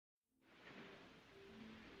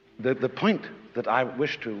The point that I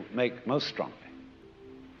wish to make most strongly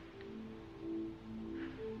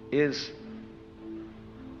is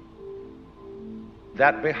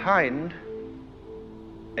that behind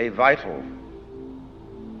a vital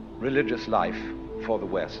religious life for the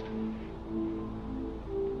West,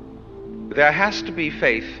 there has to be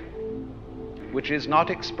faith which is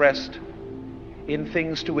not expressed in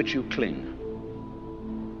things to which you cling,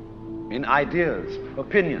 in ideas,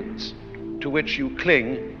 opinions to which you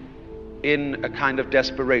cling in a kind of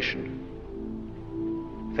desperation.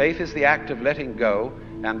 Faith is the act of letting go,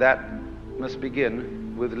 and that must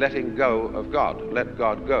begin with letting go of God. Let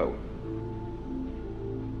God go.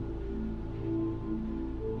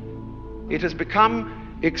 It has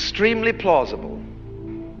become extremely plausible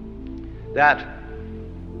that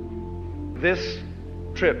this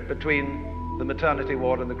trip between the maternity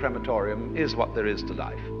ward and the crematorium is what there is to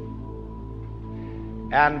life.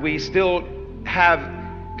 And we still have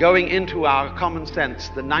going into our common sense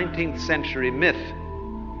the 19th century myth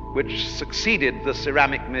which succeeded the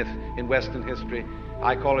ceramic myth in Western history.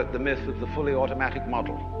 I call it the myth of the fully automatic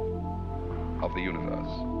model of the universe.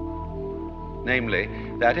 Namely,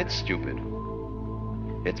 that it's stupid,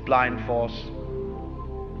 it's blind force,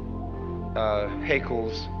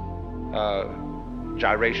 Haeckel's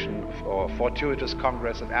gyration or fortuitous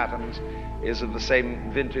congress of atoms is of the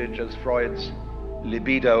same vintage as Freud's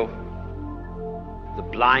libido, the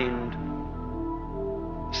blind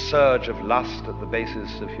surge of lust at the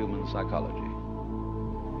basis of human psychology.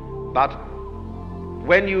 But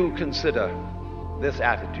when you consider this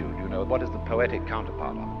attitude, you know, what is the poetic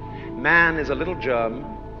counterpart of it? Man is a little germ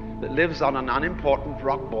that lives on an unimportant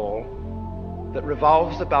rock ball that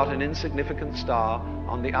revolves about an insignificant star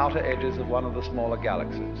on the outer edges of one of the smaller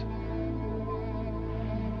galaxies.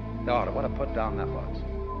 God, what a put down that was.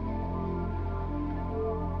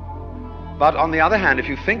 But on the other hand, if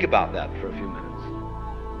you think about that for a few minutes,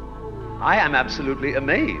 I am absolutely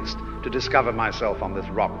amazed to discover myself on this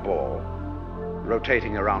rock ball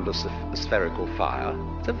rotating around a spherical fire.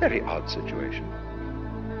 It's a very odd situation.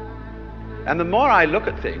 And the more I look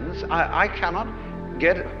at things, I cannot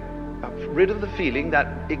get rid of the feeling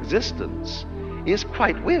that existence is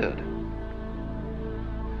quite weird.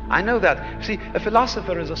 I know that, see, a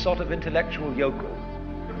philosopher is a sort of intellectual yokel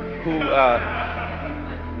who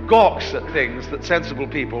gawks at things that sensible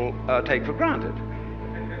people take for granted.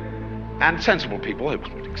 And sensible people,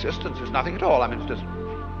 existence is nothing at all. I mean, it's just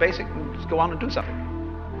basic, just go on and do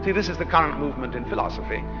something. See, this is the current movement in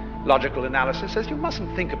philosophy. Logical analysis says you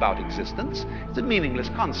mustn't think about existence. It's a meaningless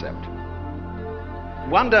concept.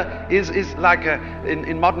 Wonder is like,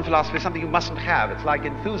 in modern philosophy, something you mustn't have. It's like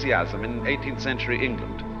enthusiasm in 18th century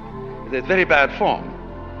England. It's very bad form.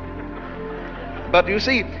 But you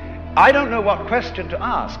see, I don't know what question to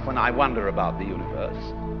ask when I wonder about the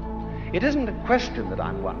universe. It isn't a question that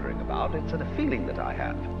I'm wondering about, it's a feeling that I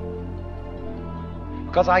have.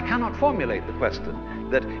 Because I cannot formulate the question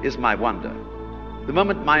that is my wonder. The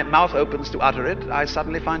moment my mouth opens to utter it, I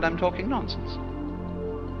suddenly find I'm talking nonsense.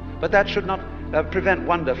 But that should not prevent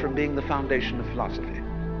wonder from being the foundation of philosophy.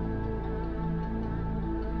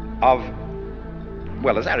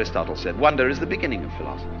 Well, as Aristotle said, wonder is the beginning of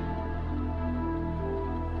philosophy.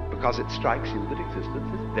 Because it strikes you that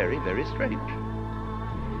existence is very, very strange.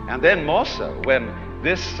 And then more so when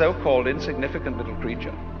this so-called insignificant little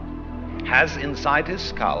creature has inside his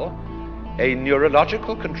skull a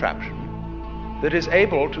neurological contraption that is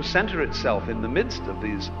able to center itself in the midst of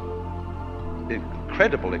these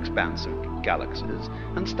incredible expanse of galaxies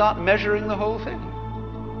and start measuring the whole thing.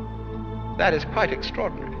 That is quite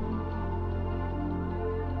extraordinary.